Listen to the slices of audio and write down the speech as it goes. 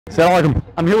Assalamu alaikum.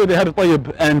 I'm here with the head of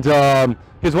Eltayeb, and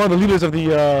he's one of the leaders of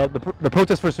the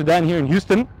protest for Sudan here in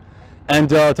Houston. And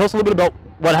tell us a little bit about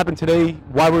what happened today,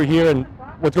 why we're here, and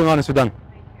what's going on in Sudan.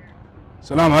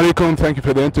 Assalamu alaikum. Thank you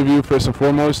for the interview, first and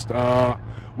foremost.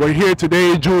 We're here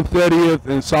today, June 30th,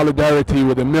 in solidarity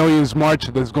with the Millions March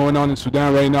that's going on in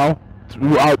Sudan right now,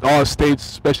 throughout all states,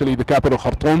 especially the capital,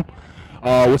 Khartoum.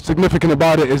 What's significant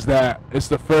about it is that it's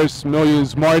the first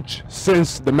Millions March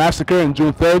since the massacre on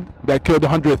June 3rd that killed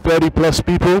 130 plus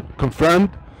people, confirmed,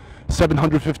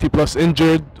 750 plus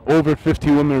injured, over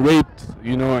 50 women raped,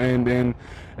 and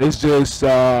it's just,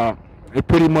 it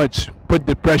pretty much put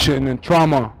depression and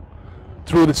trauma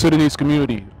through the Sudanese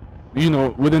community,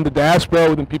 within the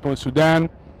diaspora, within people in Sudan,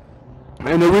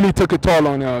 and it really took a toll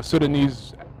on a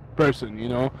Sudanese person,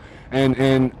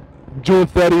 and June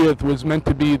 30th was meant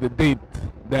to be the date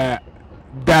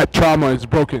that trauma is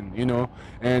broken,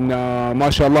 and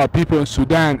mashallah, people in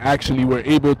Sudan actually were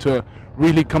able to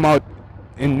really come out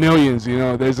in millions.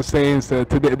 There's a saying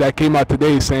that came out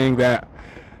today saying that,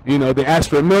 they asked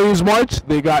for a Millions March,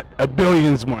 they got a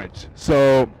Billions March.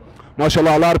 So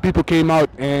mashallah, a lot of people came out,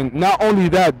 and not only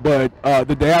that, but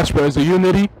the diaspora as a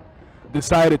unity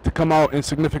decided to come out in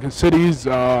significant cities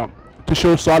to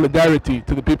show solidarity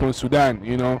to the people in Sudan,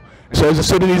 So as a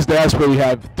Sudanese diaspora, we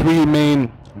have three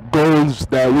main goals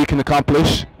that we can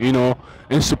accomplish,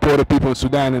 in support of people in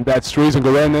Sudan, and that's raising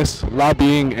awareness,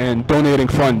 lobbying, and donating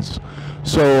funds.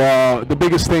 So the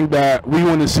biggest thing that we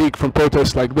want to seek from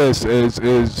protests like this is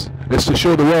to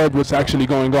show the world what's actually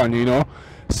going on,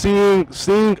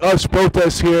 Seeing us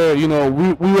protest here,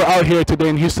 we were out here today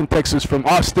in Houston, Texas, from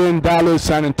Austin, Dallas,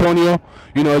 San Antonio,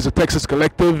 as a Texas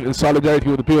collective in solidarity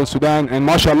with the people of Sudan, and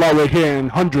mashallah, we're here in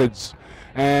hundreds.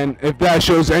 And if that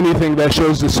shows anything, that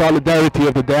shows the solidarity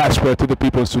of the diaspora to the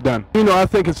people of Sudan. I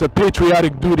think it's a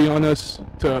patriotic duty on us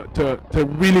to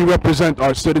really represent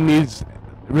our Sudanese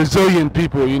resilient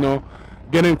people,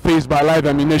 getting faced by live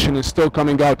ammunition and still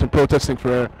coming out and protesting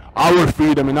for our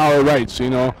freedom and our rights,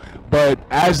 But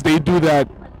as they do that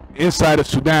inside of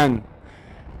Sudan,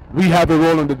 we have a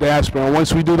role in the diaspora, and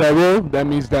once we do that role, that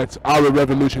means that's our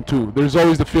revolution too. There's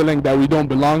always the feeling that we don't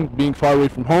belong, being far away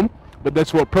from home, but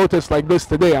that's what protests like this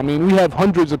today. I mean, we have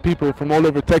hundreds of people from all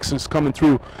over Texas coming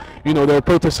through. There are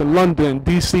protests in London,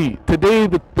 DC. Today,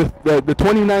 the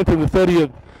 29th and the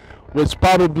 30th was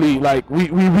probably like, we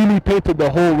really painted the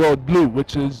whole world blue,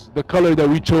 which is the color that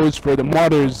we chose for the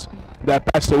martyrs that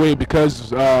passed away,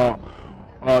 because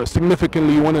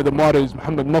significantly one of the martyrs,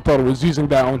 Muhammad Matar, was using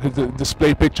that on his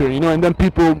display picture, and then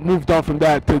people moved on from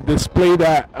that to display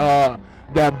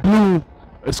that blue.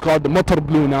 It's called the Matar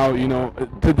blue now,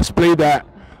 to display that,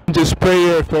 just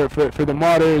prayer for the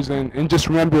martyrs and just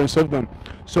remembrance of them.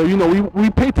 So we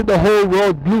painted the whole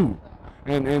world blue,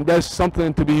 and that's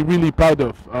something to be really proud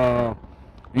of,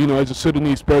 as a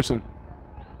Sudanese person.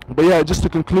 But yeah, just to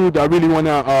conclude, I really want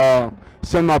to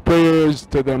send my prayers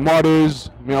to the martyrs.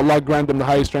 May Allah grant them the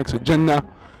highest ranks of Jannah,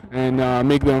 and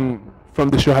make them from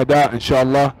the Shuhada,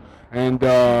 inshallah. And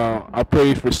I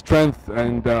pray for strength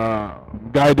and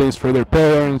guidance for their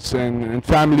parents and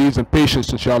families, and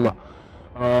patience, inshallah.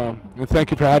 And thank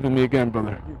you for having me again,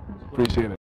 brother. Appreciate it.